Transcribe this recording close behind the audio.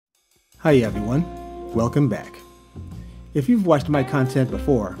Hi everyone, welcome back. If you've watched my content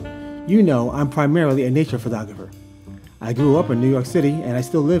before, you know I'm primarily a nature photographer. I grew up in New York City and I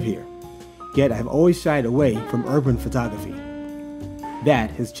still live here, yet I've always shied away from urban photography. That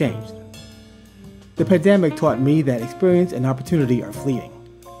has changed. The pandemic taught me that experience and opportunity are fleeting.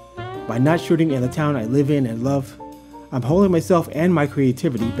 By not shooting in the town I live in and love, I'm holding myself and my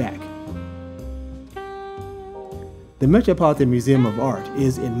creativity back. The Metropolitan Museum of Art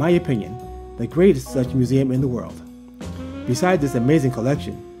is, in my opinion, the greatest such museum in the world. Besides this amazing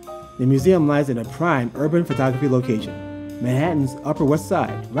collection, the museum lies in a prime urban photography location, Manhattan's Upper West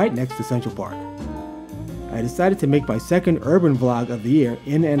Side, right next to Central Park. I decided to make my second urban vlog of the year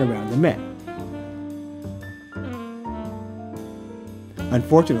in and around the Met.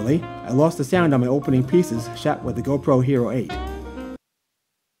 Unfortunately, I lost the sound on my opening pieces shot with the GoPro Hero8.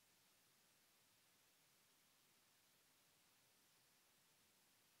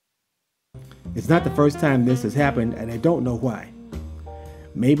 It's not the first time this has happened, and I don't know why.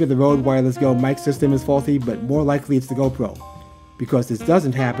 Maybe the Rode Wireless Go mic system is faulty, but more likely it's the GoPro, because this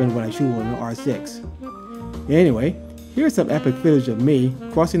doesn't happen when I shoot with an R6. Anyway, here's some epic footage of me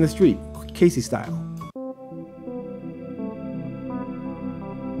crossing the street, Casey style.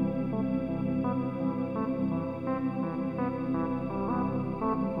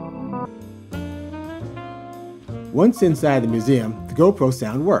 Once inside the museum, the GoPro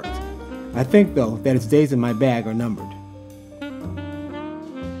sound worked. I think, though, that its days in my bag are numbered.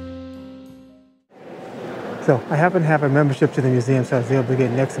 So, I happen to have a membership to the museum, so I was able to get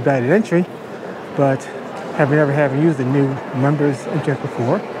an expedited entry, but having used the new members entrance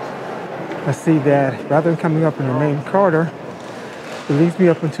before, I see that rather than coming up in the main corridor, it leads me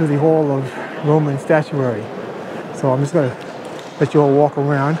up into the hall of Roman statuary. So I'm just going to let you all walk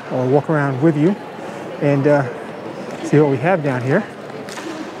around with you, and see what we have down here.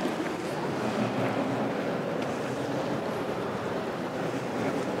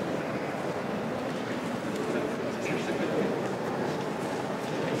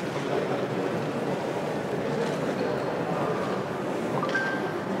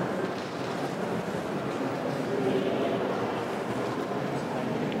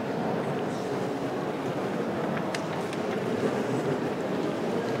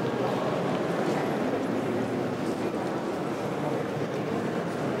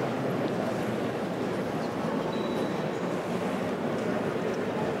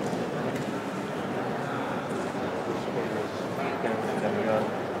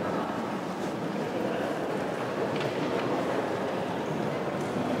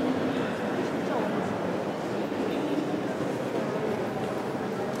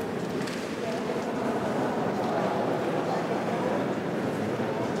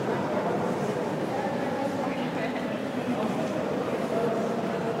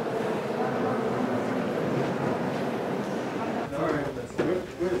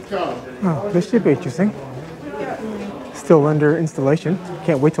 Oh, this should be interesting. Still under installation.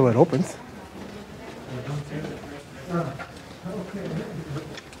 Can't wait till it opens.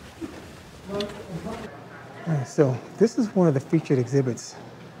 So this is one of the featured exhibits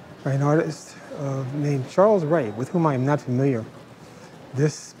by an artist named Charles Ray, with whom I am not familiar.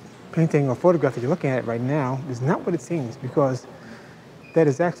 This painting or photograph that you're looking at right now is not what it seems, because that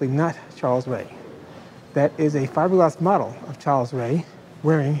is actually not Charles Ray. That is a fiberglass model of Charles Ray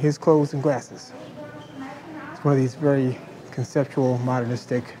wearing his clothes and glasses. It's one of these very conceptual,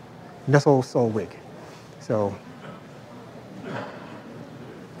 modernistic, Nestle Soul wig. So, I'm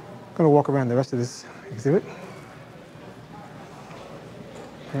gonna walk around the rest of this exhibit.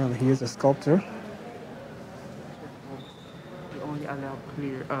 Apparently he is a sculptor. We only allow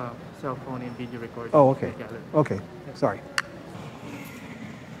clear cell phone and video recording. Oh, okay. Okay, sorry.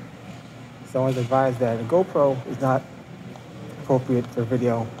 So I was advised that a GoPro is not appropriate for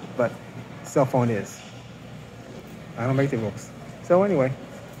video, but cell phone is. I don't make the rules. So anyway.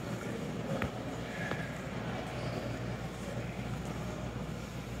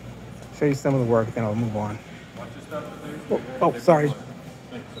 Show you some of the work, then I'll move on. Oh, sorry.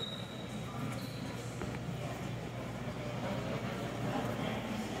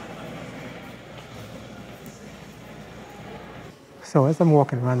 So as I'm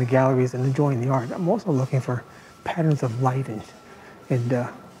walking around the galleries and enjoying the art, I'm also looking for patterns of light and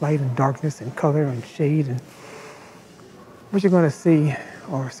light and darkness and color and shade. And what you're going to see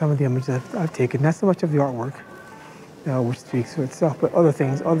are some of the images I've taken, not so much of the artwork, which speaks for itself, but other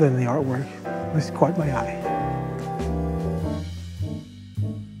things other than the artwork, which caught my eye.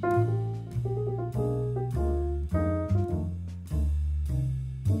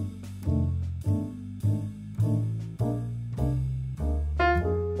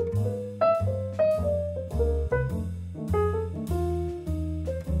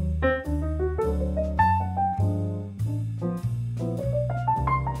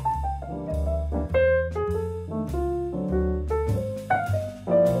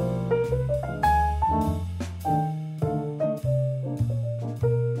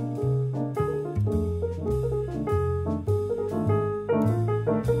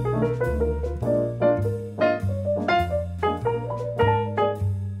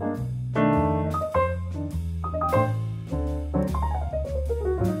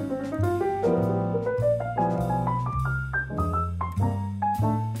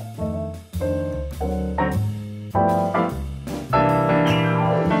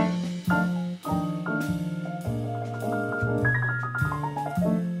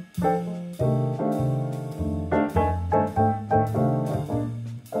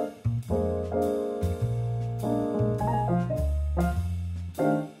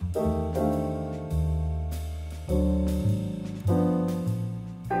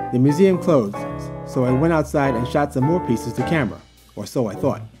 The museum closed, so I went outside and shot some more pieces to camera, or so I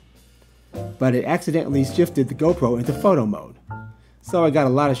thought. But it accidentally shifted the GoPro into photo mode, so I got a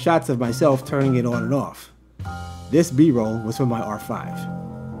lot of shots of myself turning it on and off. This B-roll was from my R5.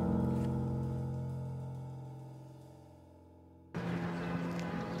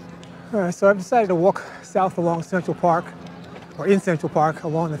 Alright, so I've decided to walk south along Central Park, or in Central Park,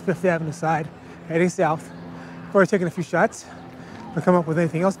 along the 5th Avenue side, heading south. I've already taken a few shots. If I come up with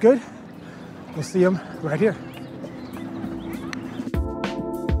anything else good, you'll see them right here.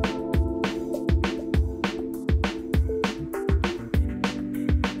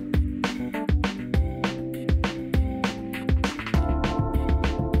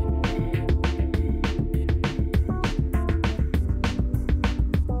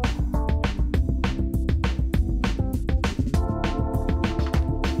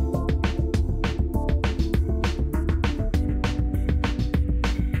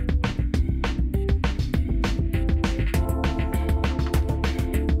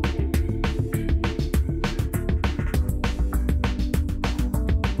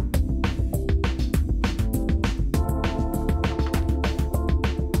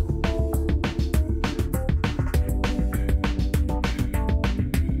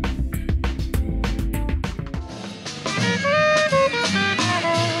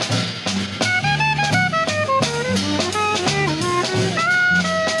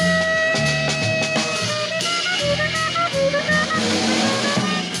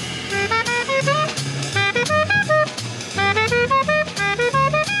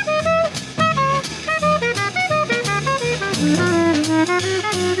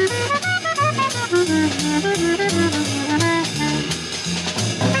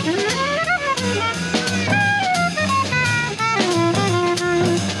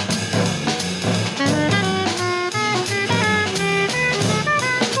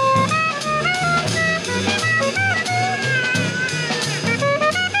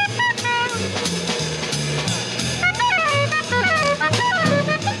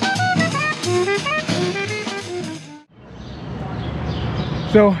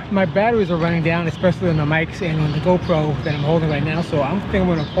 So my batteries are running down, especially on the mics and on the GoPro that I'm holding right now. So I'm thinking I'm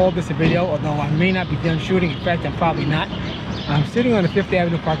going to call this a video, although I may not be done shooting. In fact, I'm probably not. I'm sitting on the 5th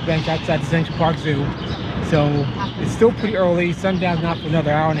Avenue Park bench outside the Central Park Zoo. So it's still pretty early. Sundown's not for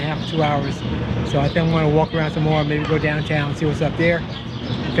another hour and a half, 2 hours. So I think I'm going to walk around some more, maybe go downtown, see what's up there.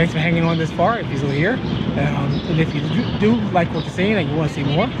 Thanks for hanging on this far if you're still here. And if you do like what you're seeing and you want to see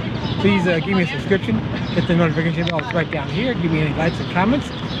more, please give me a subscription, hit the notification bell right down here, give me any likes and comments,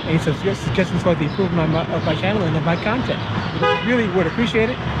 any suggestions for the improvement of my channel and of my content. I really would appreciate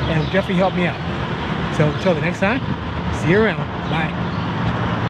it, and it would definitely help me out. So until the next time, see you around. Bye.